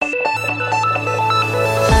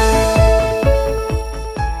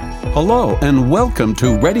Hello and welcome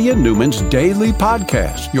to Reddy and Newman's Daily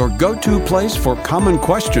Podcast, your go-to place for common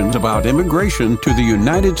questions about immigration to the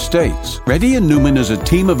United States. Reddy and Newman is a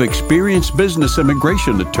team of experienced business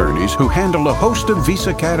immigration attorneys who handle a host of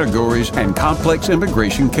visa categories and complex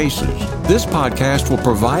immigration cases. This podcast will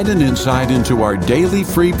provide an insight into our daily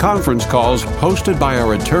free conference calls hosted by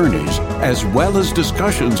our attorneys, as well as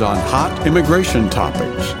discussions on hot immigration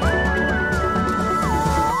topics.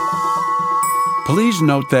 Please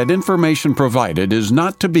note that information provided is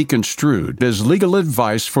not to be construed as legal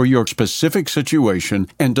advice for your specific situation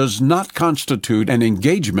and does not constitute an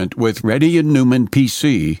engagement with Reddy and Newman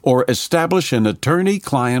PC or establish an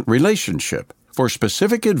attorney-client relationship. For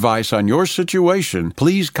specific advice on your situation,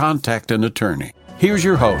 please contact an attorney. Here's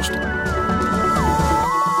your host.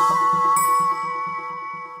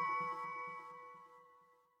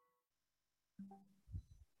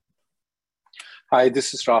 Hi,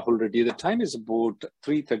 this is Rahul Reddy. The time is about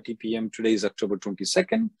 3:30 p.m. Today is October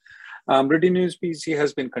 22nd. Reddy News PC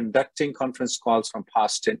has been conducting conference calls from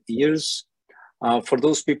past 10 years. For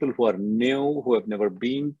those people who are new, who have never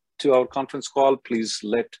been to our conference call, please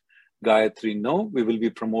let Gayatri know. We will be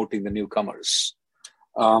promoting the newcomers.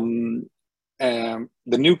 The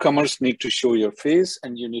newcomers need to show your face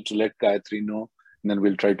and you need to let Gayatri know, and then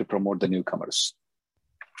we'll try to promote the newcomers.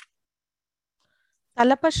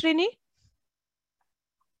 Talapa Srini?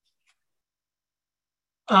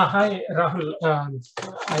 Hi, Rahul.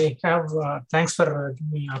 I have, thanks for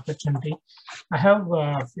giving me the opportunity. I have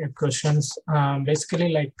a few questions.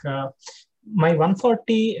 Basically, my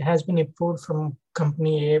 140 has been approved from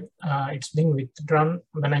company A. It's been withdrawn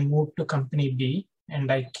when I moved to company B and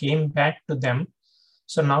I came back to them.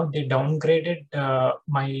 So now they downgraded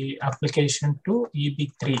my application to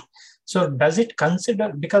EB3. So does it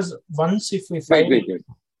consider, because once if we file...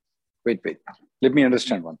 Wait. Let me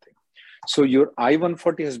understand one thing. So your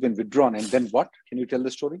I-140 has been withdrawn, and then what? Can you tell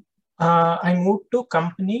the story? I moved to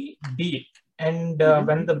company B, and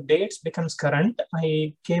when the dates becomes current,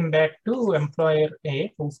 I came back to employer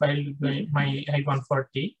A, who filed my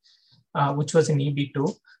I-140, which was in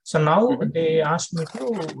EB2. So now they asked me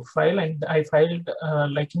to file, and I filed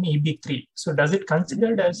in EB3. So does it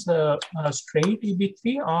considered as a straight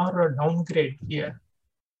EB3 or a downgrade here?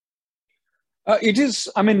 It is,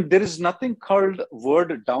 there is nothing called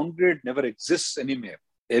word downgrade never exists anywhere.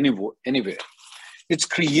 It's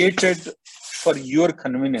created for your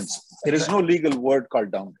convenience. There is no legal word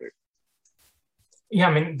called downgrade.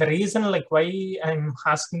 Yeah, the reason why I'm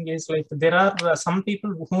asking is there are some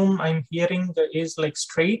people whom I'm hearing is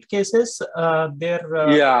straight cases.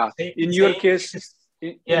 In your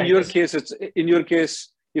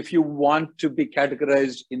case, if you want to be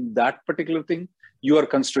categorized in that particular thing, you are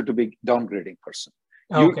considered to be downgrading person.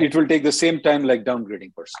 Okay. It will take the same time like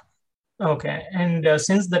downgrading person. Okay. And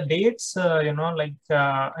since the dates, getting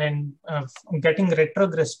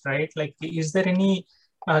retrogressed, right? Is there any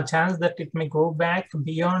chance that it may go back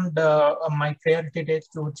beyond my priority date,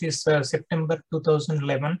 which is September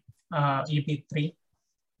 2011, EB3?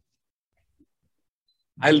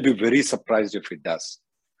 I'll be very surprised if it does.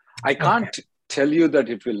 I can't tell you that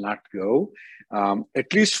it will not go.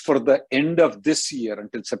 At least for the end of this year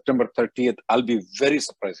until September 30th, I'll be very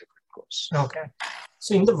surprised if it goes. Okay.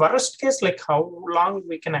 So in the worst case, how long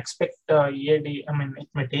we can expect EAD? It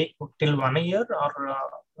may take till 1 year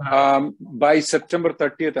or... By September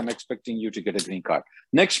 30th, I'm expecting you to get a green card.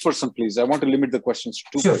 Next person, please. I want to limit the questions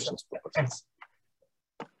to 2 questions per person. Thanks.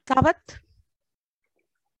 Savat?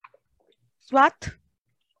 Swat?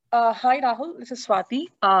 Hi, Rahul. This is Swati.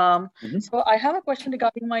 So I have a question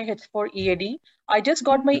regarding my H4 EAD. I just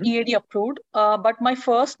got my EAD approved, but my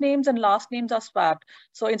first names and last names are swapped.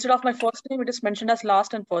 So instead of my first name, it is mentioned as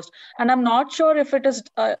last and first. And I'm not sure if it is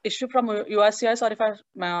an issue from USCIS or if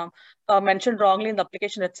I mentioned wrongly in the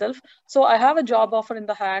application itself. So I have a job offer in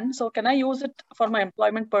the hand. So can I use it for my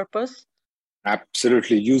employment purpose?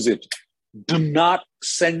 Absolutely. Use it. Do not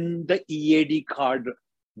send the EAD card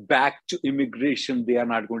back to immigration. They are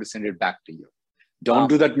not going to send it back to you. Don't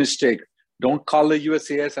do that mistake. Don't call the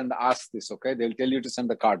USCIS and ask this, okay? They'll tell you to send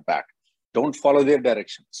the card back. Don't follow their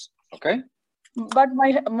directions, okay? But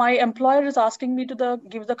my employer is asking me to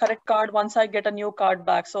give the correct card once I get a new card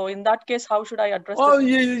back. So in that case, how should I address this? Oh,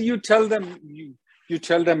 you tell them, you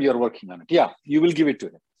tell them you're working on it. Yeah, you will give it to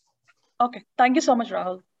them. Okay, thank you so much,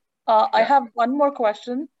 Rahul. I have one more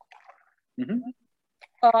question.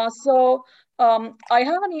 I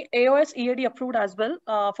have an AOS EAD approved as well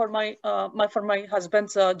for my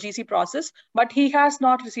husband's GC process, but he has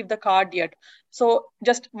not received the card yet. So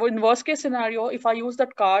just in worst case scenario, if I use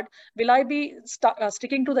that card, will I be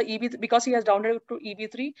sticking to the EB because he has downgraded to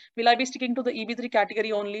EB3? Will I be sticking to the EB3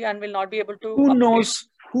 category only and will not be able to? Who knows?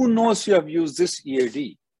 Who knows you have used this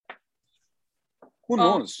EAD? Who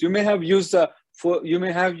knows? You may have used the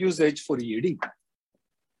H4 EAD.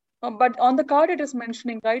 But on the card it is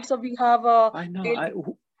mentioning, right? So we have I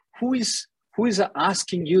know. Who is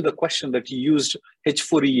asking you the question that you used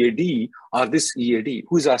H4 EAD or this EAD?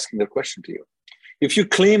 Who is asking the question to you? If you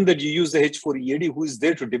claim that you use the H4 EAD, who is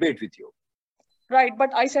there to debate with you? Right,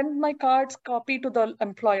 but I sent my card's copy to the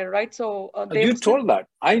employer, right? So you told that.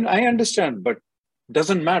 I understand, but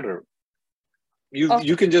doesn't matter.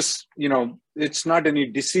 You can just, it's not any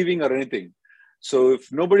deceiving or anything. So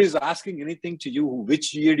if nobody is asking anything to you,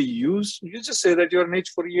 which EAD you use, you just say that you're an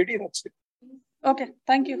H4 EAD, that's it. Okay,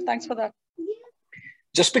 thank you. Thanks for that.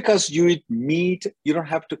 Just because you eat meat, you don't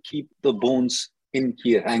have to keep the bones in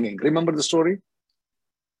here hanging. Remember the story?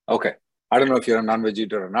 Okay. I don't know if you're a non-veg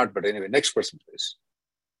eater or not, but anyway, next person, please.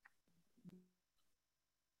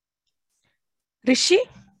 Rishi?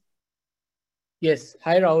 Yes.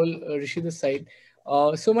 Hi, Rahul. Rishi this side.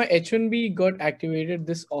 So my H1B got activated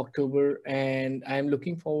this October and I'm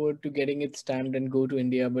looking forward to getting it stamped and go to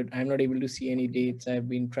India, but I'm not able to see any dates. I've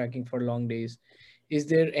been tracking for long days. Is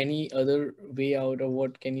there any other way out, or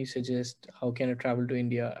what can you suggest? How can I travel to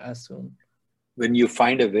India as soon? When you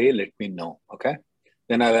find a way, let me know, okay?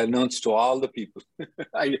 Then I'll announce to all the people.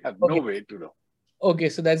 I have no way to know. Okay,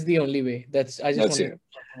 so that's the only way. That's it.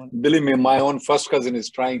 Believe me, my own first cousin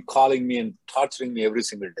is calling me and torturing me every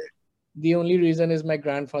single day. The only reason is my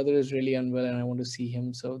grandfather is really unwell and I want to see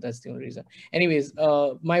him. So that's the only reason. Anyways,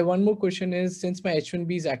 my one more question is, since my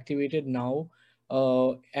H1B is activated now,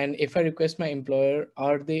 and if I request my employer,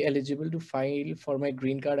 are they eligible to file for my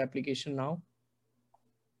green card application now?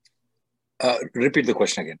 Repeat the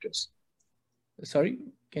question again, please. Sorry,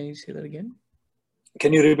 can you say that again?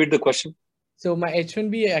 Can you repeat the question? So my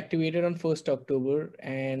H1B activated on 1st October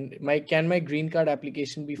and can my green card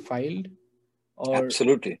application be filed?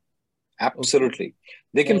 Absolutely. Absolutely.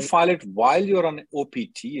 They can file it while you're on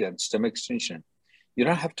OPT and STEM extension. You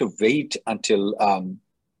don't have to wait until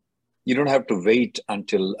H1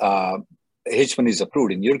 is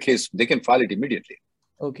approved. In your case, they can file it immediately.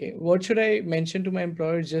 Okay. What should I mention to my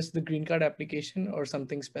employer? Just the green card application or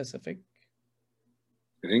something specific?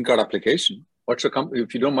 Green card application. What's your company?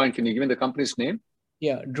 If you don't mind, can you give me the company's name?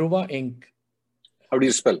 Yeah, Dhruva Inc. How do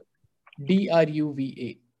you spell?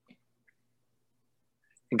 DRUVA.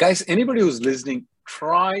 Guys, anybody who's listening,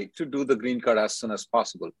 try to do the green card as soon as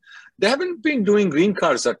possible. They haven't been doing green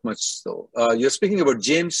cards that much, though. You're speaking about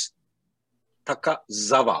James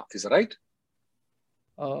Takazawa, is that right?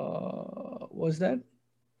 What's that?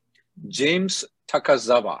 James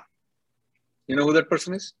Takazawa. You know who that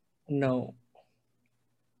person is? No.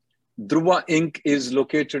 Dhruva Inc. is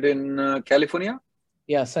located in California?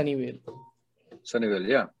 Yeah, Sunnyvale. Sunnyvale,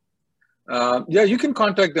 yeah. Yeah, you can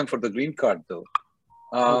contact them for the green card, though.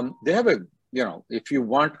 They have if you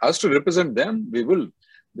want us to represent them, we will.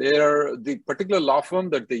 The particular law firm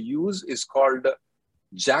that they use is called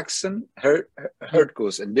Jackson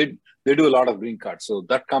Hurtco's, and they do a lot of green cards. So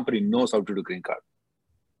that company knows how to do green card.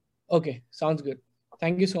 Okay, sounds good.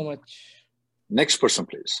 Thank you so much. Next person,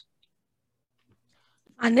 please.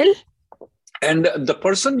 Anil? And the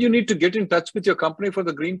person you need to get in touch with your company for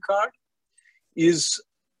the green card is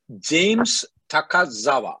James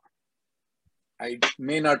Takazawa. I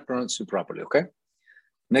may not pronounce you properly, okay?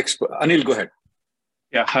 Next, Anil, go ahead.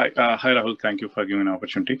 Yeah, hi Rahul. Thank you for giving an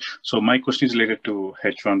opportunity. So my question is related to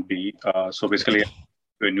H1B. So basically,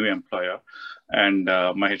 I'm a new employer, and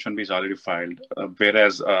my H1B is already filed.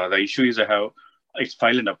 Whereas the issue is it's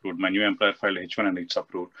filed and approved. My new employer filed H1 and it's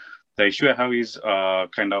approved. The issue I have is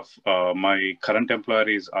my current employer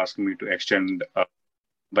is asking me to extend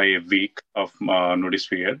by a week of notice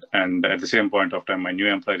period. And at the same point of time, my new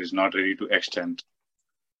employer is not ready to extend,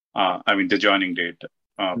 the joining date.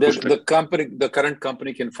 The current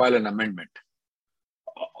company can file an amendment.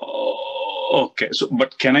 Okay. So,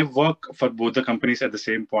 but can I work for both the companies at the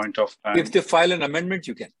same point of time? If they file an amendment,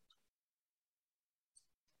 you can.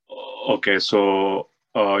 Okay. So,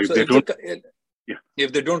 if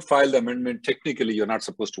they don't file the amendment, technically, you're not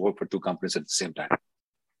supposed to work for two companies at the same time.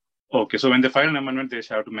 Okay, so when they file an amendment, they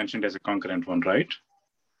have to mention it as a concurrent one, right?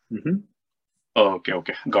 Mm-hmm. Okay,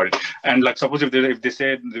 got it. And like, suppose if they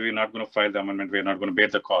say we're not going to file the amendment, we're not going to bear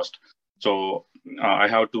the cost. So I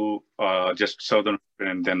have to just serve the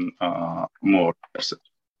and then more.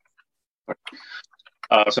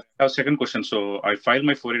 So I have a second question. So I filed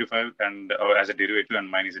my 485 and as a derivative, and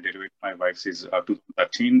mine is a derivative. My wife's is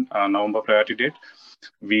 2013 November priority date.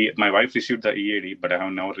 My wife received the EAD, but I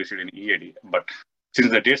have never received an EAD. But since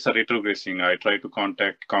the dates are retrogressing, I tried to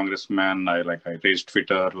contact congressman. I raised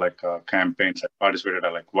Twitter, campaigns. I participated.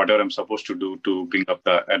 Whatever I'm supposed to do to bring up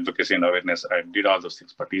the advocacy and awareness. I did all those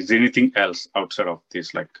things. But is there anything else outside of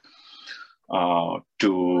this,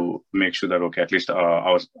 to make sure that at least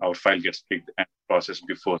our file gets picked and processed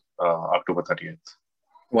before October 30th?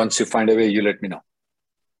 Once you find a way, you let me know.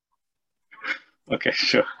 Okay,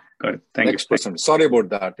 sure. Got it. Thank you. Next person. Sorry about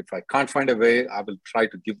that. If I can't find a way, I will try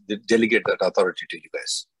to delegate that authority to you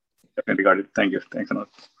guys. Definitely got it. Thank you. Thanks a lot.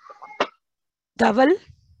 Dhaval.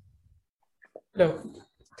 Hello.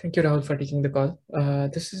 Thank you, Rahul, for taking the call.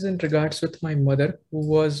 This is in regards with my mother, who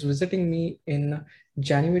was visiting me in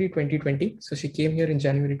January 2020. So she came here in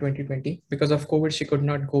January 2020. Because of COVID, she could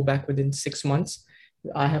not go back within 6 months.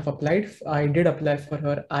 I did apply for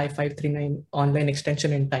her I-539 online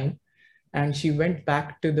extension in time. And she went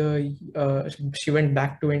back to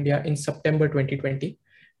India in September 2020.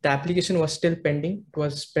 The application was still pending. It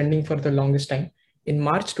was pending for the longest time. In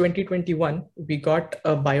March 2021, we got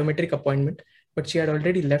a biometric appointment, but she had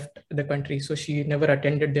already left the country, so she never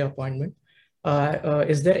attended the appointment.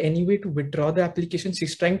 Is there any way to withdraw the application?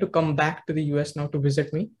 She's trying to come back to the US now to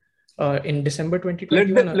visit me in December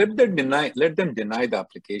 2021. Let them deny the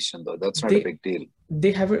application, though. That's not a big deal.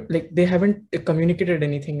 They haven't communicated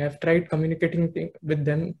anything. I've tried communicating with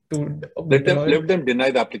them to let them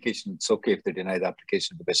deny the application. It's okay if they deny the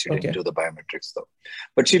application because she didn't do the biometrics, though.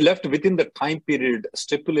 But she left within the time period,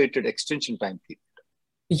 stipulated extension time period.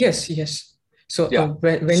 Yes. So yeah.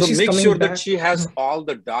 When she's make coming sure back, that she has all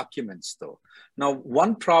the documents, though. Now,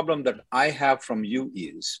 one problem that I have from you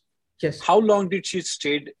is, how long did she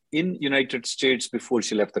stay in United States before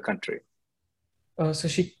she left the country? So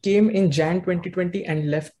she came in Jan 2020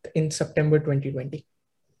 and left in September 2020.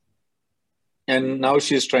 And now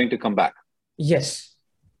she is trying to come back? Yes.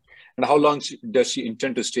 And how long does she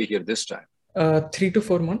intend to stay here this time? 3 to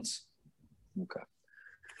 4 months. Okay.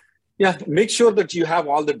 Yeah, make sure that you have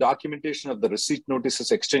all the documentation of the receipt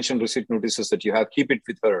notices, extension receipt notices that you have. Keep it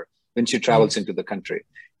with her when she travels into the country.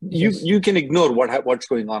 You can ignore what's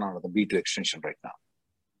going on the B2 extension right now.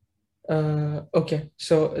 Okay,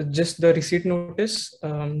 so just the receipt notice,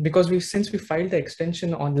 because since we filed the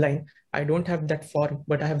extension online, I don't have that form,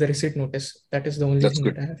 but I have the receipt notice. That is the only thing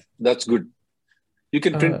that I have. That's good. You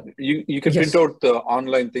can print. You can print out the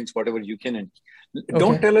online things, whatever you can, and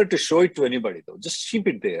don't tell her to show it to anybody, though. Just keep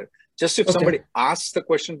it there. Just if somebody asks the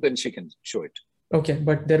question, then she can show it. Okay,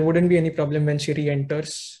 but there wouldn't be any problem when she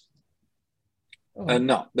re-enters.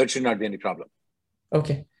 No, that should not be any problem.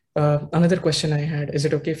 Okay. Another question I had. Is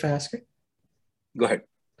it okay if I ask it? Go ahead.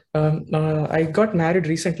 I got married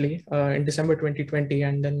recently in December 2020,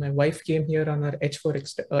 and then my wife came here on her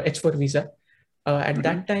H4 visa. At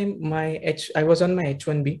that time, I was on my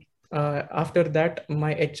H1B. After that,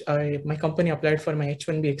 my company applied for my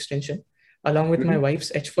H1B extension, along with my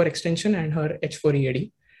wife's H4 extension and her H4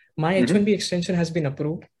 EAD. My H1B extension has been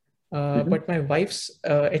approved, but my wife's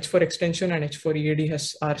H4 extension and H4 EAD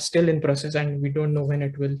are still in process, and we don't know when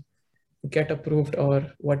it will get approved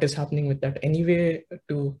or what is happening with that. Any way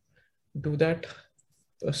to do that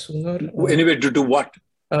sooner? Any way to do what?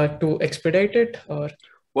 To expedite it or?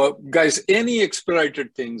 Well, guys, any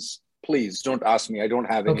expedited things, please don't ask me. I don't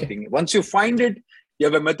have anything. Once you find it, you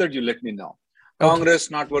have a method, you let me know. Congress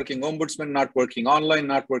not working, Ombudsman not working, online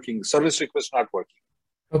not working, service request not working.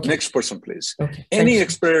 Next person, please. Any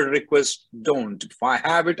expedited request, don't. If I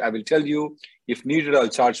have it, I will tell you. If needed, I'll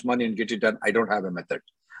charge money and get it done. I don't have a method.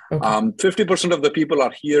 50% of the people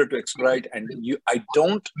are here to expedite, and I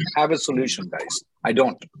don't have a solution, guys. I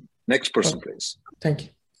don't. Next person, please. Thank you.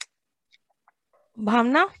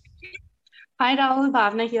 Bhavna? Hi, Rahul.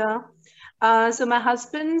 Bhavna here. So my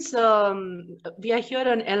husband's, we are here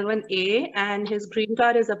on L1A, and his green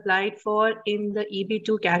card is applied for in the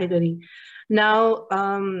EB2 category. Now,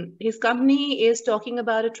 his company is talking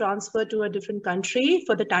about a transfer to a different country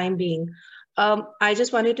for the time being. I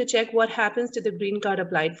just wanted to check what happens to the green card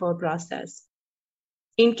applied for process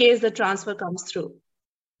in case the transfer comes through.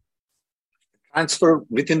 Transfer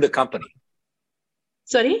within the company.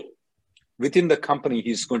 Sorry? Within the company,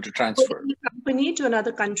 he's going to transfer. Within the company to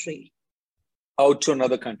another country. Out to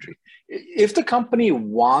another country. If the company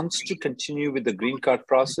wants to continue with the green card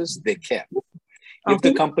process, they can. If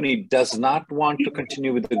the company does not want to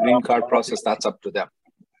continue with the green card process, that's up to them.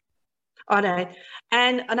 All right.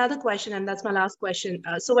 And another question, and that's my last question.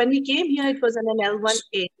 So when we came here, it was an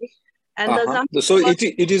L1A. And So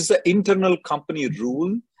it is the internal company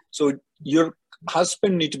rule. So your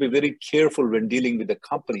husband need to be very careful when dealing with the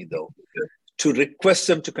company, though, to request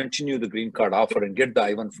them to continue the green card offer and get the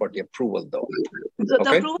I-140 approval, though. The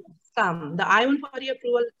approval has come. The I-140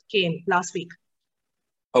 approval came last week.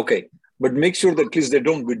 Okay, but make sure that at least they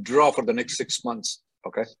don't withdraw for the next 6 months.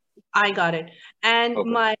 Okay. I got it. And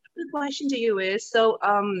my other question to you is, so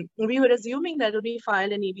we were assuming that it will be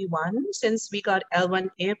filed in EB1 since we got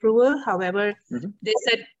L1A approval. However, they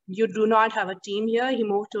said you do not have a team here. He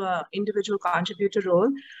moved to an individual contributor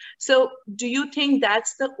role. So do you think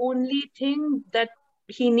that's the only thing that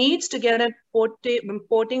he needs to get a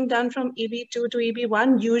porting done from EB2 to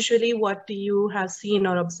EB1? Usually, what do you have seen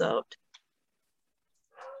or observed?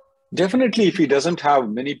 Definitely, if he doesn't have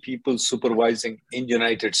many people supervising in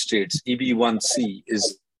United States, EB1C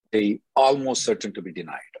is almost certain to be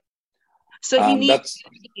denied. So he needs,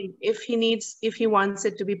 if he wants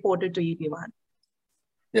it to be ported to EB1.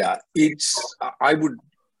 Yeah, I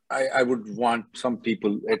would want some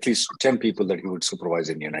people, at least 10 people that he would supervise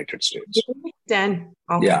in the United States. 10.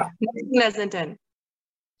 Okay. Yeah. Nothing less than 10.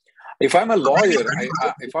 If I'm a lawyer,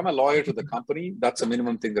 if I'm a lawyer to the company, that's a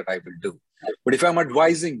minimum thing that I will do. But if I'm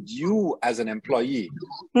advising you as an employee,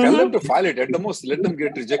 tell them to file it. At the most, let them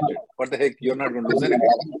get rejected. What the heck? You're not going to lose anything.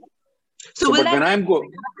 So will that be an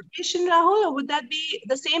application, Rahul, or would that be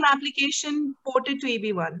the same application ported to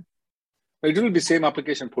EB1? It will be same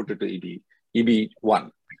application ported to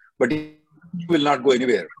EB1, but it will not go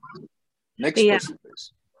anywhere. Next person,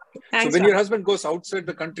 please. Thanks, so when your husband goes outside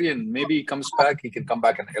the country and maybe he comes back, he can come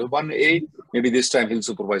back in L1A. Maybe this time he'll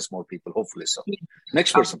supervise more people, hopefully so.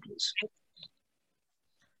 Next person, please.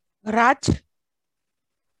 Raj.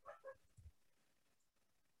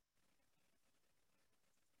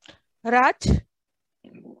 Raj.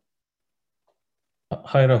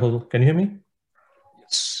 Hi, Rahul. Can you hear me?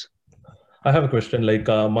 Yes. I have a question. Like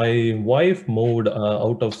my wife moved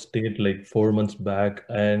out of state like 4 months back,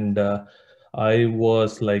 and I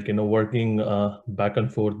was like, working back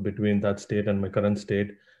and forth between that state and my current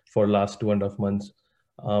state for last 2.5 months.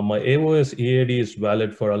 My AOS EAD is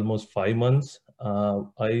valid for almost 5 months.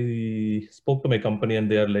 I spoke to my company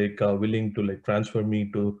and they are like willing to like transfer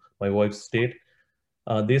me to my wife's state.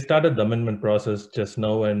 They started the amendment process just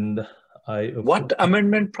now, and What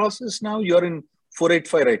amendment process now? You're in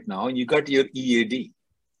 485 right now. You got your EAD.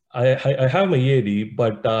 I have my EAD,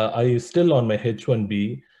 but I still on my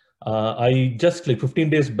H1B. I just like 15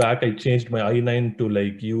 days back, I changed my I-9 to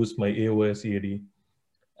like use my AOS EAD.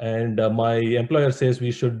 And my employer says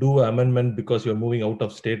we should do amendment because you're moving out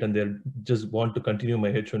of state and they just want to continue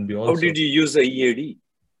my H1B also. How did you use the EAD?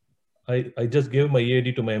 I just gave my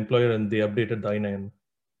EAD to my employer and they updated the I-9.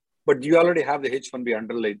 But you already have the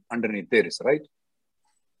H1B underneath there, right?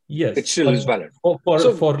 Yes. It still is valid.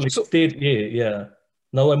 For state A, yeah.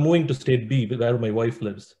 Now I'm moving to state B where my wife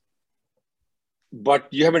lives. But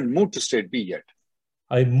you haven't moved to state B yet.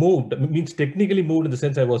 I moved, means technically moved in the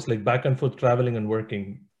sense I was like back and forth traveling and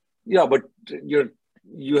working. Yeah, but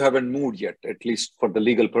you haven't moved yet, at least for the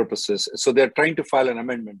legal purposes. So they're trying to file an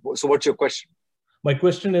amendment. So what's your question? My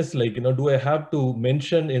question is like, do I have to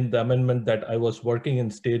mention in the amendment that I was working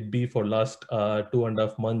in state B for last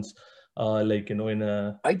 2.5 months? In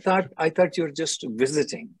a... I thought you were just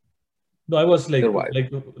visiting. No, I was like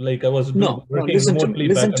I was working remotely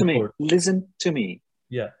back and forth. Listen to me.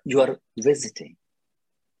 Yeah. You are visiting.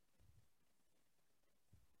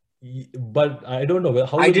 But I don't know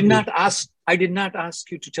how. I did not ask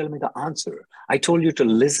you to tell me the answer. I told you to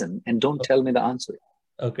listen and don't tell me the answer.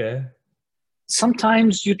 Okay.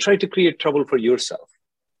 Sometimes you try to create trouble for yourself.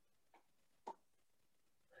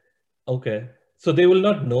 Okay. So they will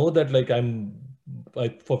not know that like I'm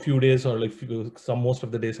like for a few days or like most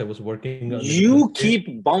of the days I was working. You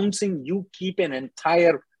keep bouncing. You keep an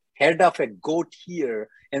entire head of a goat here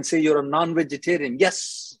and say you're a non-vegetarian.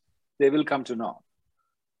 Yes, they will come to know.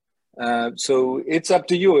 So it's up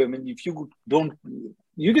to you. I mean, if you don't,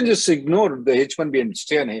 you can just ignore the H1B and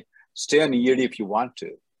stay on EAD if you want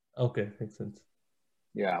to. Okay, makes sense.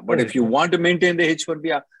 Yeah, but if you want to maintain the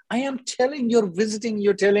H1B, I am telling you're visiting,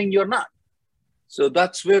 you're telling you're not. So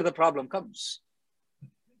that's where the problem comes.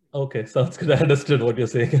 Okay, sounds good. I understood what you're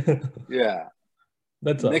saying. Yeah.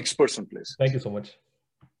 That's all. Next person, please. Thank you so much.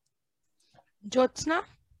 Jyotsna?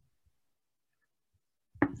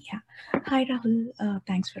 Yeah. Hi, Rahul.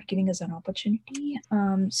 Thanks for giving us an opportunity.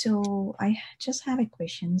 So I just have a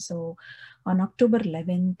question. So on October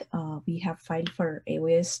 11th, we have filed for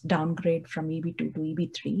AOS downgrade from EB2 to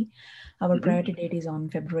EB3. Our priority date is on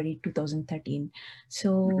February 2013.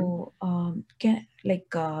 So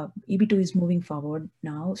EB2 is moving forward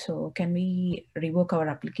now. So can we revoke our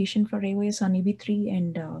application for AOS on EB3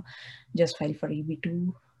 and just file for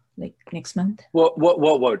EB2 like next month.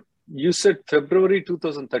 What? You said February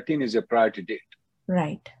 2013 is your priority date.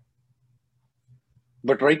 Right.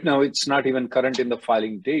 But right now, it's not even current in the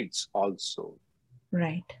filing dates also.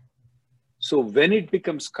 Right. So when it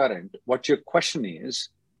becomes current, what your question is,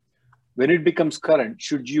 when it becomes current,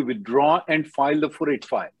 should you withdraw and file the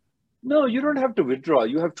 485? No, you don't have to withdraw.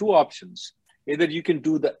 You have two options. Either you can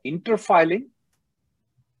do the interfiling,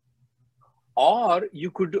 or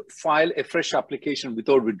you could file a fresh application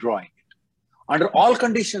without withdrawing it. Under all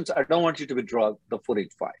conditions, I don't want you to withdraw the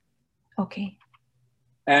 485. Okay.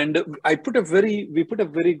 And we put a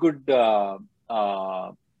very good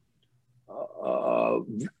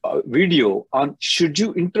video on should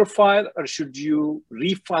you interfile or should you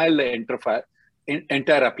refile the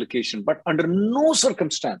entire application. But under no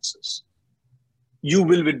circumstances,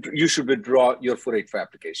 you should withdraw your 485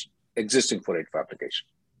 application, existing 485 application.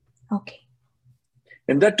 Okay.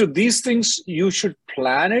 And that to these things, you should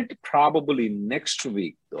plan it probably next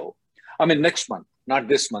week, though. I mean, next month, not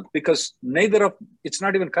this month, because it's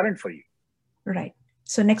not even current for you. Right.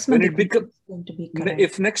 So next month, when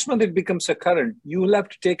if next month it becomes a current, you will have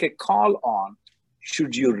to take a call on,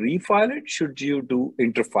 should you refile it? Should you do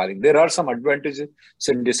interfiling? There are some advantages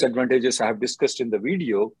and disadvantages I have discussed in the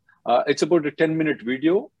video. It's about a 10-minute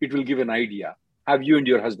video. It will give an idea. Have you and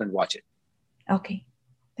your husband watch it. Okay.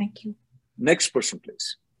 Thank you. Next person,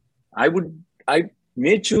 please. I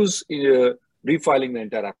may choose refiling the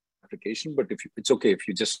entire application, but it's okay if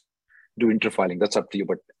you just do interfiling. That's up to you.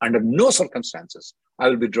 But under no circumstances, I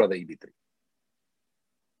will withdraw the EB3.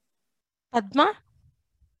 Padma?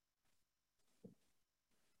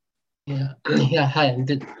 Yeah. Hi,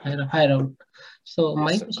 Rahul. So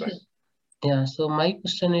my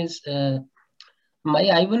question is, my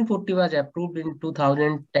I-140 was approved in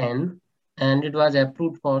 2010. And it was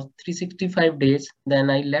approved for 365 days. Then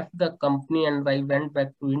I left the company and I went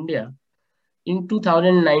back to India. In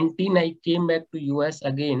 2019, I came back to US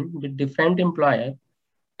again with different employer.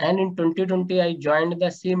 And in 2020, I joined the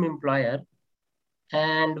same employer.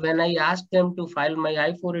 And when I asked them to file my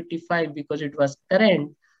I-485 because it was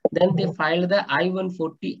current, then they filed the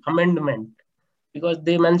I-140 amendment. Because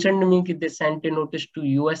they mentioned to me that they sent a notice to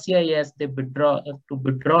USCIS to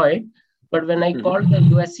withdraw it. But when I called the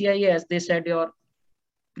USCIS, they said your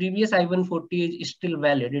previous I-140 is still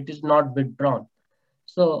valid. It is not withdrawn.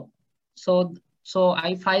 So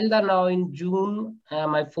I filed that now in June,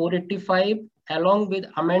 my 485 along with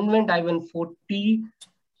amendment I-140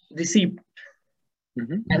 receipt.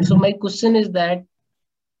 And so my question is that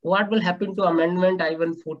what will happen to amendment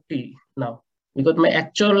I-140 now? Because my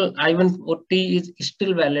actual I-140 is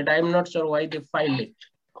still valid. I'm not sure why they filed it.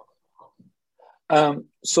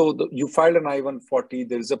 You filed an I-140.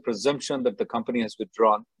 There is a presumption that the company has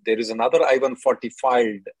withdrawn. There is another I-140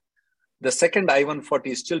 filed. The second I-140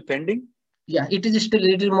 is still pending? Yeah, it is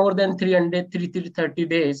more than 330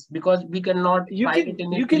 days because we cannot file it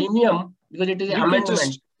in a premium because it is an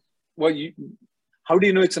amendment. How do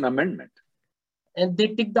you know it's an amendment? And they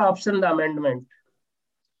tick the option, the amendment.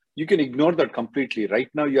 You can ignore that completely. Right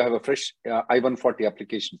now, you have a fresh I-140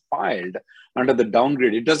 application filed under the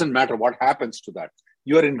downgrade. It doesn't matter what happens to that.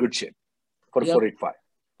 You are in good shape for 485.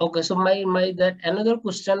 Okay, so that another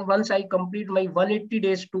question. Once I complete my 180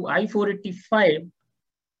 days to I-485,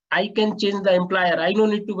 I can change the employer. I don't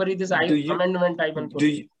need to worry this amendment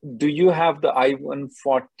I-140. Do you have the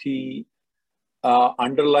I-140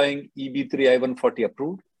 underlying EB3 I-140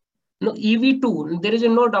 approved? No, EB2, there is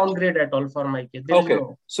no downgrade at all for my case.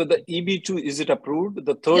 So the EB2, is it approved?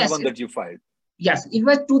 The third one that you filed? Yes, it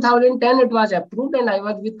was 2010, it was approved and I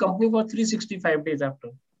was with company for 365 days after.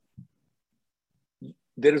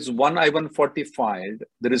 There is one I-140 filed,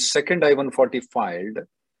 there is second I-140 filed,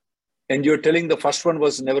 and you're telling the first one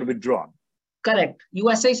was never withdrawn. Correct.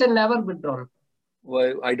 USCIS never withdrawn.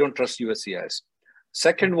 Well, I don't trust USCIS.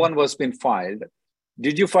 Second one was been filed.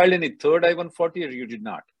 Did you file any third I-140 or you did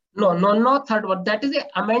not? No, not third one. That is the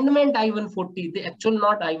amendment I-140, the actual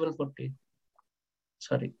not I-140.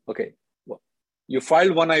 Sorry. Okay. Well, you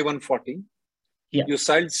filed one I-140. Yeah. You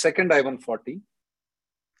filed second I-140.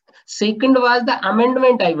 Second was the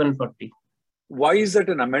amendment I-140. Why is that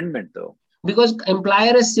an amendment though? Because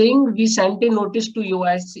employer is saying we sent a notice to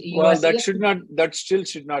US. Well, that still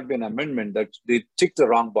should not be an amendment. That they tick the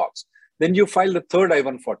wrong box. Then you file the third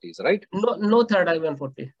I-140s, right? No third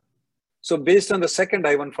I-140. So based on the second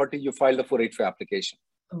I-140, you filed the 485 application.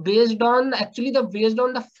 Based on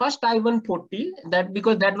the first I-140,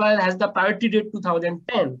 because that has the priority date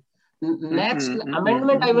 2010. Next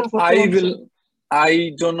amendment I-140.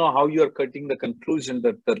 I don't know how you are cutting the conclusion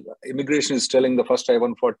that the immigration is telling the first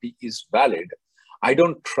I-140 is valid. I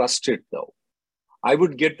don't trust it though. I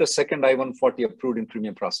would get the second I-140 approved in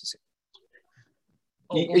premium processing.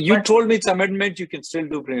 Okay, You told me it's amendment, you can still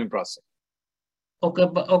do premium processing. Okay,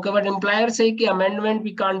 but employer say ki amendment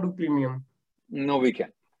we can't do premium. No, we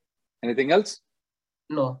can. Anything else?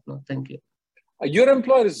 No, thank you. Your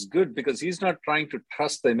employer is good because he's not trying to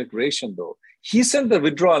trust the immigration though. He sent the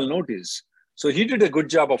withdrawal notice. So he did a good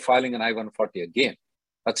job of filing an I-140 again.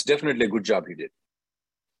 That's definitely a good job he did.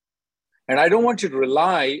 And I don't want you to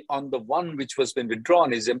rely on the one which was been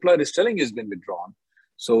withdrawn. His employer is telling he's been withdrawn.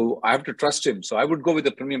 So I have to trust him. So I would go with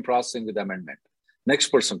the premium processing with amendment. Next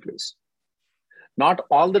person, please. Not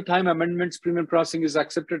all the time amendments, premium processing is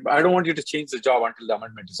accepted, but I don't want you to change the job until the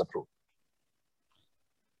amendment is approved.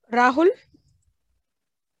 Rahul?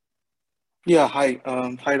 Yeah, hi.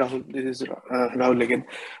 Hi, Rahul. This is Rahul again.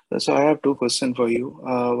 So I have two questions for you.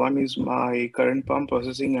 One is my current PAM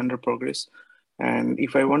processing under progress. And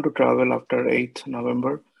if I want to travel after 8th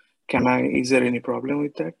November, is there any problem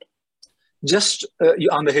with that? Just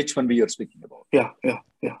on the H-1B you're speaking about. Yeah.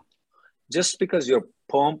 Just because your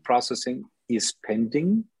PAM processing is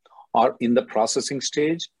pending or in the processing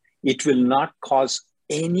stage, it will not cause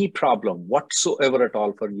any problem whatsoever at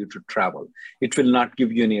all for you to travel. It will not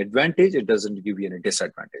give you any advantage. It doesn't give you any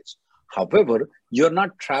disadvantage. However, you're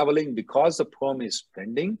not traveling because the PAM is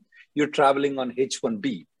pending. You're traveling on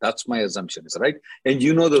H-1B. That's my assumption, is right? And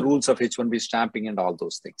you know the rules of H-1B stamping and all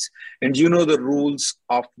those things. And you know the rules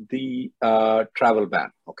of the travel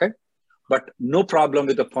ban, okay? But no problem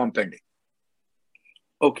with the PAM pending.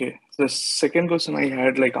 Okay. The second question I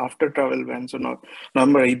had, like after travel ban, so now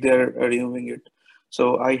November 8th, they're removing it.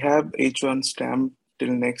 So I have H1 stamp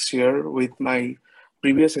till next year with my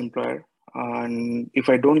previous employer. And if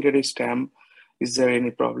I don't get a stamp, is there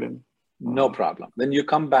any problem? No problem. When you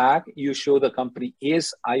come back, you show the company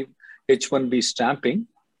A's H1B stamping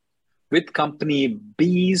with company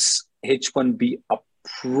B's H1B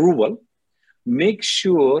approval. Make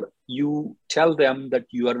sure you tell them that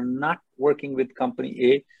you are not working with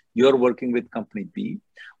company A, you're working with company B.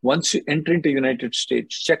 Once you enter into United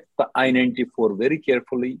States, check the I-94 very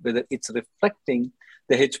carefully, whether it's reflecting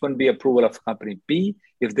the H-1B approval of company B.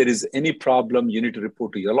 If there is any problem, you need to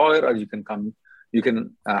report to your lawyer, or you can come, you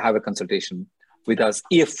can have a consultation with us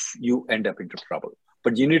if you end up into trouble.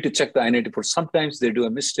 But you need to check the I-94. Sometimes they do a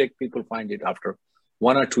mistake. People find it after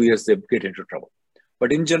 1 or 2 years, they get into trouble.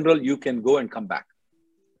 But in general, you can go and come back.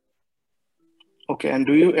 Okay. And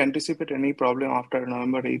do you anticipate any problem after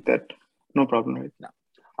November 8th? That no problem, right? No.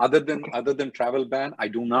 Other than travel ban, I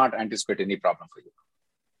do not anticipate any problem for you.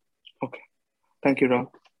 Okay. Thank you, Ram.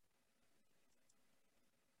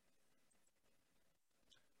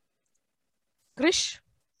 Krish?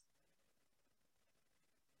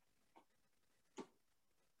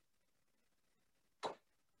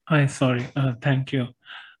 Hi, sorry. Thank you.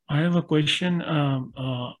 I have a question.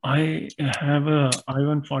 I have a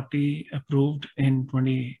I-140 approved in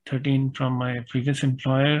 2013 from my previous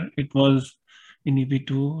employer. It was in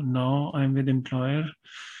EB2. Now I'm with employer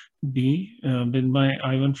B with my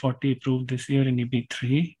I-140 approved this year in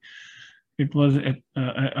EB3. It was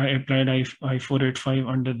I applied I-485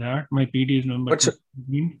 under that. My PD is November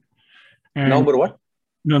 2013. November what?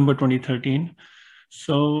 November 2013.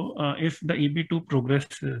 So if the EB2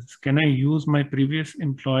 progresses, can I use my previous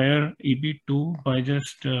employer EB2 by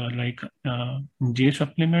just J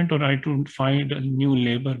supplement, or I to find a new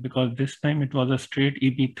labor? Because this time it was a straight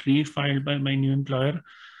EB3 filed by my new employer.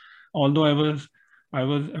 Although I was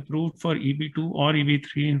approved for EB2 or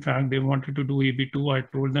EB3. In fact, they wanted to do EB2. I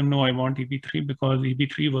told them, no, I want EB3 because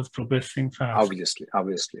EB3 was progressing fast. Obviously.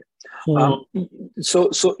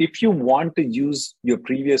 So if you want to use your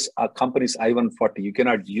previous company's I-140, you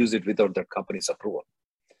cannot use it without that company's approval.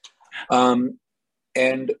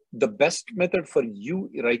 And the best method for you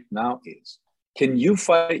right now is, can you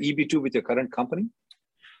file EB2 with your current company?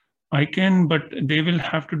 I can, but they will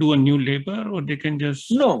have to do a new labor, or they can just...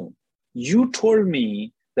 No. You told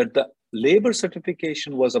me that the labor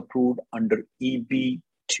certification was approved under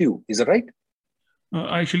EB2. Is that right?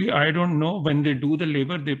 Actually, I don't know. When they do the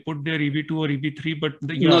labor, they put their EB2 or EB3, but...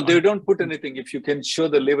 No, they don't put anything. If you can show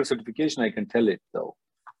the labor certification, I can tell it though.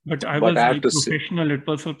 But I was professional. It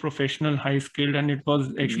was for professional, high skilled, and it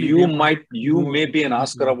was actually... You may be an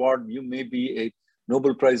Oscar award. You may be a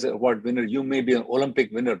Nobel Prize award winner. You may be an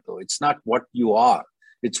Olympic winner though. It's not what you are.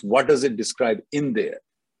 It's what does it describe in there.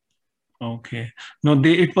 Okay. No,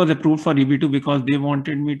 it was approved for EB2 because they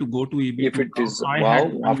wanted me to go to EB2. If it is,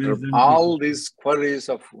 wow, after all these queries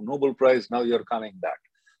of Nobel Prize, now you're coming back.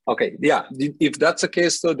 Okay, yeah. If that's the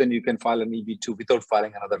case, though, then you can file an EB2 without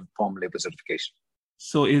filing another form labor certification.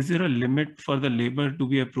 So is there a limit for the labor to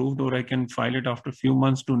be approved, or I can file it after a few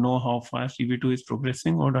months to know how fast EB2 is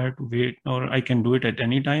progressing, or do I have to wait, or I can do it at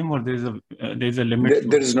any time, or there's a limit?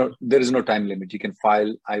 There is no time limit. You can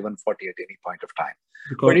file I-140 at any point of time.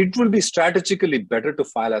 But it will be strategically better to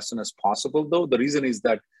file as soon as possible, though. The reason is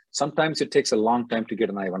that sometimes it takes a long time to get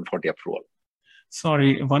an I-140 approval.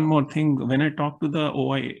 Sorry, one more thing. When I talked to the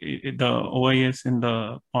OIS in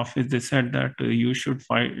the office, they said that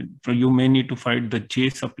you may need to file the J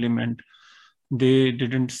supplement. They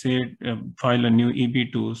didn't say file a new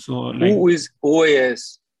EB2. So, like, who is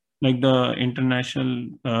OIS? Like the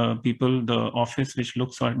international people, the office which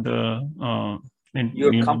looks at the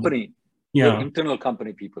your company, your internal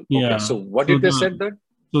company people. Okay. So what did they say that?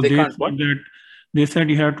 So they can't what? They said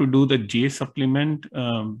you have to do the J supplement,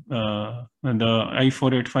 the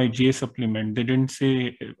I-485J supplement. They didn't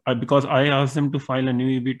say, because I asked them to file a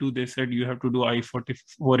new EB2, they said you have to do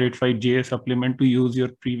I-485J supplement to use your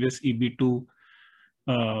previous EB2,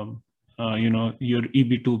 your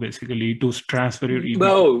EB2 basically, to transfer your EB2.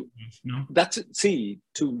 No,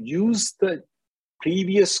 to use the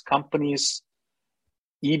previous company's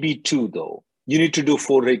EB2 though, you need to do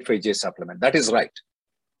 485J supplement. That is right.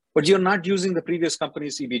 But you're not using the previous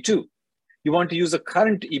company's EB2. You want to use the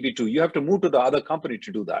current EB2. You have to move to the other company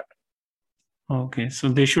to do that. Okay, so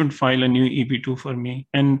they should file a new EB2 for me.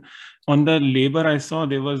 And on the labor, I saw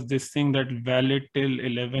there was this thing that valid till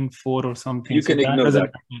 11/4 or something. You can ignore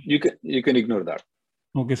that. You can ignore that.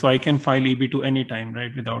 Okay, so I can file EB2 anytime,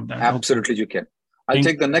 right? Without that. Absolutely, you can. I'll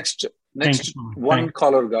take the next one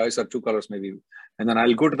caller, guys, or two callers maybe, and then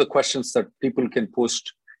I'll go to the questions that people can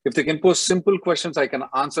post. If they can post simple questions, I can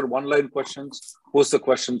answer one-line questions, post the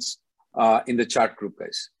questions in the chat group,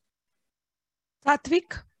 guys.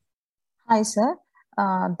 Satvik? Hi, sir.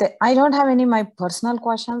 I don't have any my personal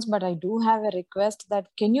questions, but I do have a request that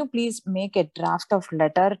can you please make a draft of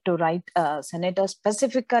letter to write Senator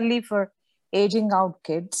specifically for aging out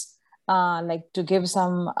kids, like to give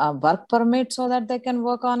some work permit so that they can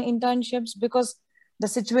work on internships, because the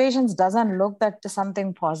situations doesn't look that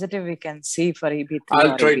something positive we can see for EB3.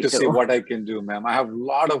 I'll try to see what I can do, ma'am. I have a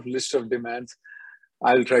lot of list of demands.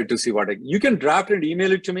 I'll try to see you can draft and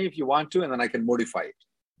email it to me if you want to, and then I can modify it.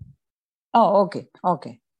 Oh, okay.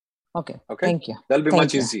 Thank you. That'll be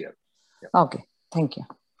much easier. Yeah. Okay. Thank you.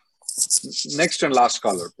 Next and last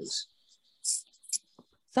caller, please.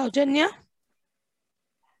 Saujanya?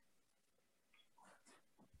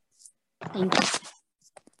 Thank you.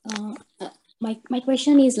 My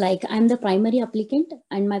question is like, I'm the primary applicant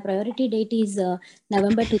and my priority date is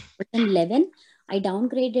November 2011. I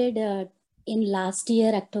downgraded in last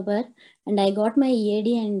year, October, and I got my EAD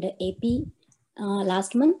and AP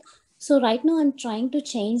last month. So right now I'm trying to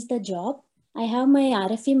change the job. I have my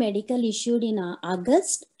RFE medical issued in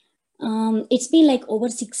August. It's been like over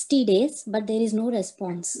 60 days, but there is no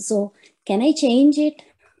response. So can I change it?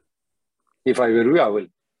 If I were you, I will.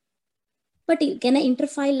 But can I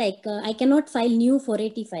interfile, like I cannot file new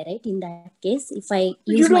 485, right? In that case, if I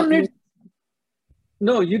use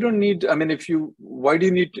No, you don't need, I mean, why do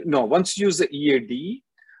you need to, no, once you use the EAD,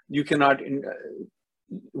 you cannot,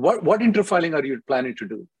 what interfiling are you planning to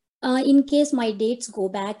do? In case my dates go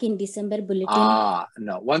back in December bulletin.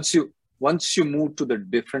 No, once you move to the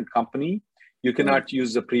different company, you cannot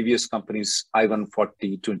use the previous company's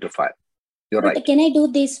I-140 to interfile. You're right. Can I do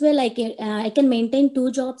this way? Like I can maintain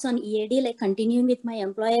 2 jobs on EAD, like continuing with my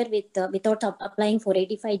employer without applying for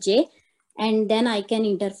 485J, and then I can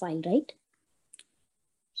interfile, right?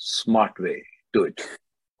 Smart way. Do it.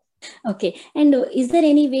 Okay. And is there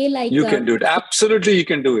any way like... You can do it. Absolutely, you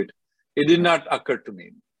can do it. It did not occur to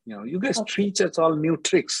me. You guys treat us all new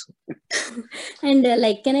tricks. And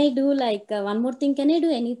like, can I do like one more thing? Can I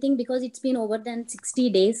do anything? Because it's been over than 60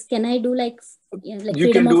 days. Can I do like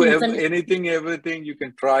you can do anything, everything. You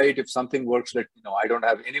can try it. If something works, let me know. I don't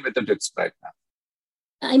have any method to explain now.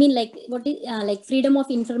 I mean, like what is like freedom of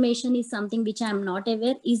information is something which I'm not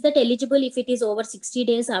aware. Is that eligible if it is over 60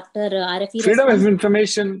 days after RFE? Freedom of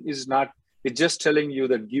information is not. It's just telling you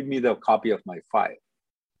that give me the copy of my file.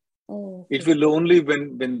 Oh, okay. It will only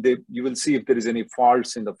when you will see if there is any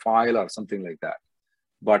faults in the file or something like that.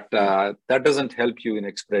 But that doesn't help you in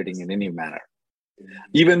expediting in any manner.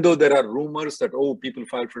 Even though there are rumors that, people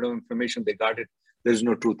file freedom of information, they got it. There's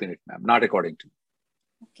no truth in it, ma'am. Not according to me.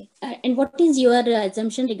 Okay. And what is your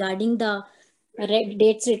assumption regarding the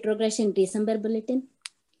dates retrogression December bulletin?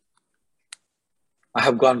 I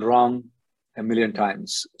have gone wrong a million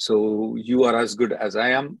times. So you are as good as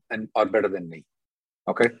I am or better than me.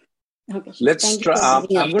 Okay. Okay. Let's try. I'm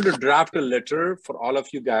going to draft a letter for all of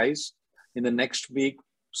you guys in the next week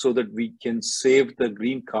so that we can save the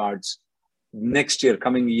green cards next year,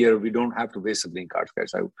 coming year, we don't have to waste the green cards,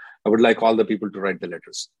 guys. I would like all the people to write the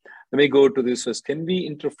letters. Let me go to this first. Can we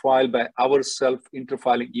interfile by ourselves,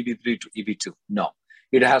 interfiling EB3 to EB2? No,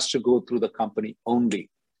 it has to go through the company only.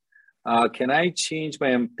 Can I change my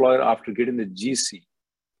employer after getting the GC?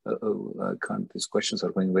 I can't, these questions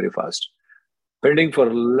are going very fast. Pending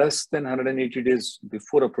for less than 180 days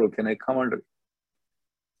before approval, can I come under?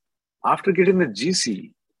 After getting the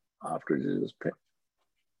GC, after this,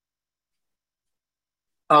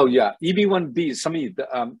 oh yeah, EB1B, Samid.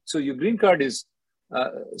 So your green card is,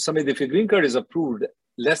 Samid, if your green card is approved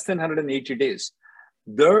less than 180 days,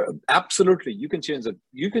 there absolutely you can change it.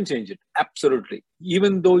 You can change it absolutely,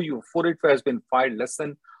 even though your 485 has been filed less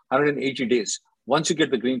than 180 days. Once you get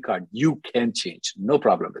the green card, you can change. No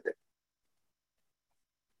problem with it.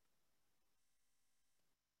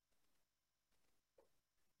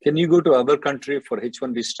 Can you go to other country for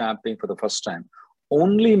H-1B stamping for the first time?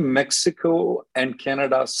 Only Mexico and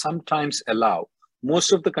Canada sometimes allow.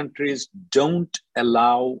 Most of the countries don't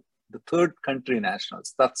allow the third country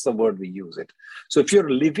nationals. That's the word we use it. So if you're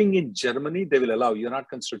living in Germany, they will allow. You're not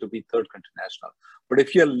considered to be third country national. But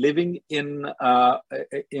if you're living in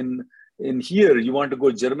here, you want to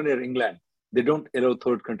go Germany or England, they don't allow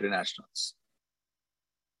third country nationals.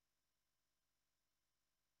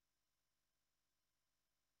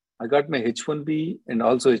 I got my H-1B and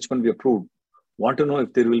also H-1B approved. Want to know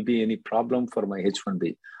if there will be any problem for my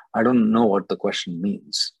H-1B. I don't know what the question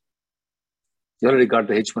means. You already got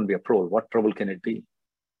the H-1B approval. What trouble can it be?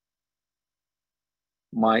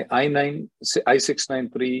 My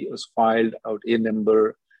I-693 was filed out A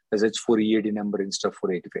number as H-4EAD number instead of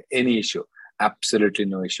 485. Any issue? Absolutely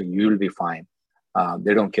no issue. You will be fine.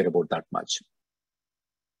 They don't care about that much.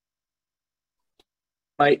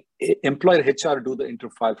 My employer HR do the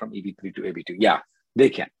interfile from EB3 to EB2? Yeah, they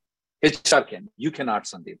can. HR can. You cannot,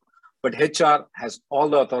 Sandeep. But HR has all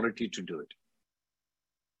the authority to do it.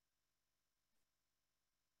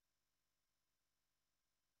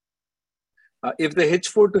 If the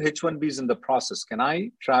H4 to H1B is in the process, can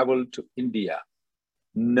I travel to India?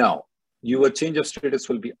 No. Your change of status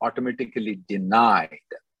will be automatically denied.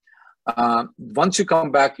 Once you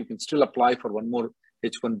come back, you can still apply for one more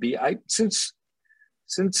H1B. Since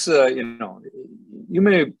you know, you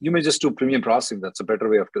may just do premium processing. That's a better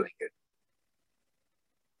way of doing it.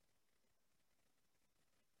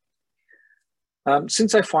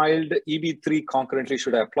 Since I filed EB3 concurrently,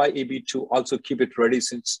 should I apply EB2? Also keep it ready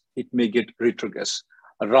since it may get retrogress.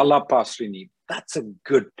 Rala Pasrini, that's a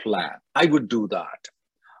good plan. I would do that.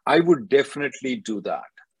 I would definitely do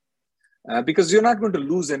that because you're not going to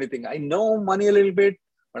lose anything. I know money a little bit,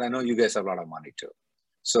 but I know you guys have a lot of money too.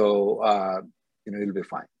 So, you know, you'll be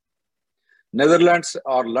fine. Netherlands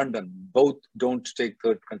or London, both don't take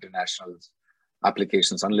third country nationals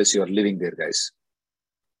applications unless you're living there, guys.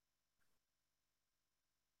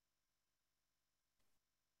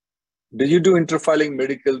 Do you do interfiling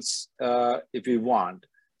medicals if you want?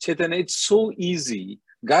 Chetan, it's so easy.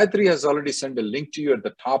 Gayatri has already sent a link to you at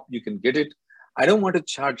the top. You can get it. I don't want to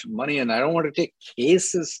charge money and I don't want to take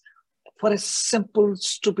cases for a simple,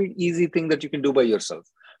 stupid, easy thing that you can do by yourself.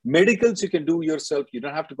 Medicals you can do yourself. You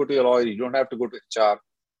don't have to go to your lawyer. You don't have to go to HR.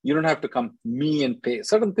 You don't have to come me and pay.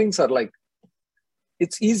 Certain things are like,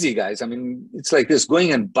 it's easy, guys. I mean, it's like this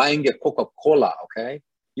going and buying a Coca-Cola, okay?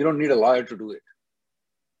 You don't need a lawyer to do it.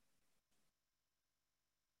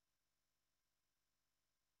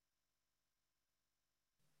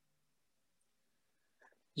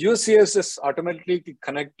 USCIS automatically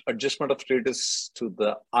connect adjustment of status to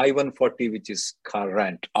the I-140, which is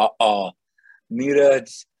current.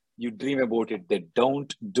 Neeraj, you dream about it. They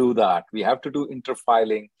don't do that. We have to do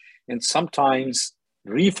interfiling, and sometimes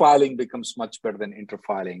refiling becomes much better than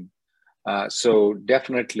interfiling. So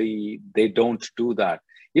definitely they don't do that.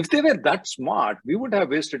 If they were that smart, we would have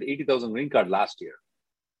wasted 80,000 green card last year.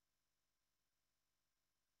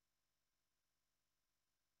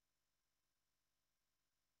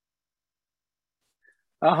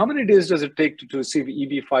 How many days does it take to receive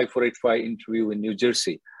EB-5485 interview in New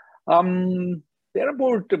Jersey? They're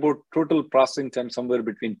about total processing time somewhere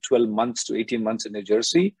between 12 months to 18 months in New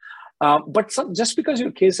Jersey. But just because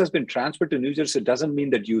your case has been transferred to New Jersey doesn't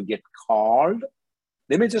mean that you get called.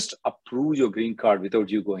 They may just approve your green card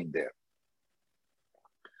without you going there.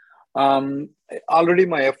 Already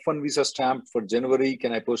my F1 visa stamped for January.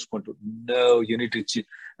 Can I postpone to? No, you need to.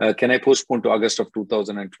 Can I postpone to August of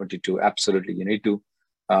 2022? Absolutely, you need to.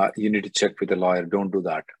 You need to check with a lawyer. Don't do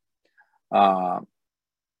that.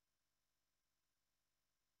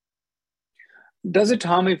 Does it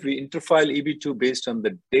harm if we interfile EB2 based on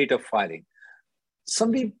the date of filing?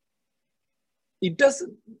 It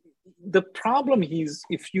doesn't. the problem is,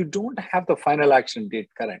 if you don't have the final action date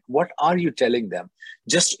current, what are you telling them?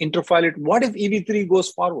 Just interfile it. What if EB3 goes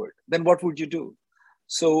forward? Then what would you do?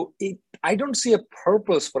 So I don't see a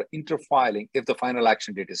purpose for interfiling if the final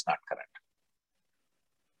action date is not current.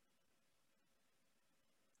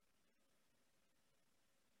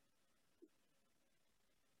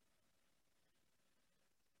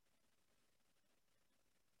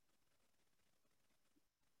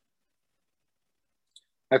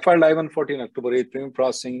 I filed I-140 on October 8th, premium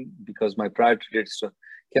processing because my priority date is to,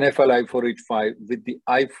 can I file I-485 with the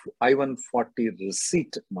I-140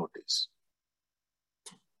 receipt notice?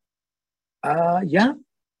 Yeah.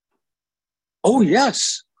 Oh,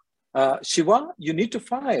 yes. Shiva, you need to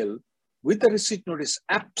file with the receipt notice.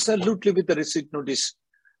 Absolutely with the receipt notice.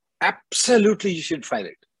 Absolutely, you should file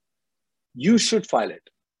it. You should file it.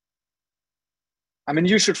 I mean,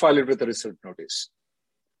 you should file it with the receipt notice.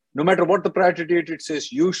 No matter what the priority date it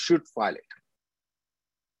says, you should file it.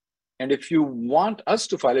 And if you want us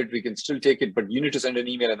to file it, we can still take it, but you need to send an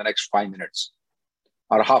email in the next 5 minutes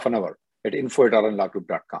or half an hour at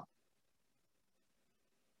info@rnlawgroup.com.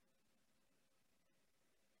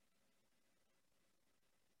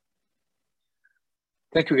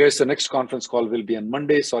 Thank you, guys. The next conference call will be on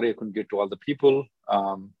Monday. Sorry, I couldn't get to all the people.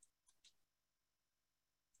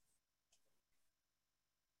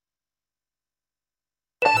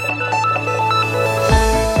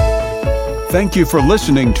 Thank you for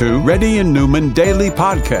listening to Reddy and Newman Daily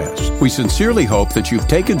Podcast. We sincerely hope that you've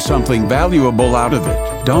taken something valuable out of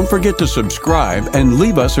it. Don't forget to subscribe and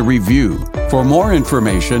leave us a review. For more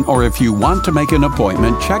information, or if you want to make an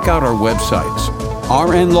appointment, check out our websites,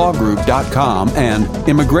 rnlawgroup.com and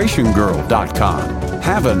immigrationgirl.com.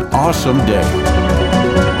 Have an awesome day.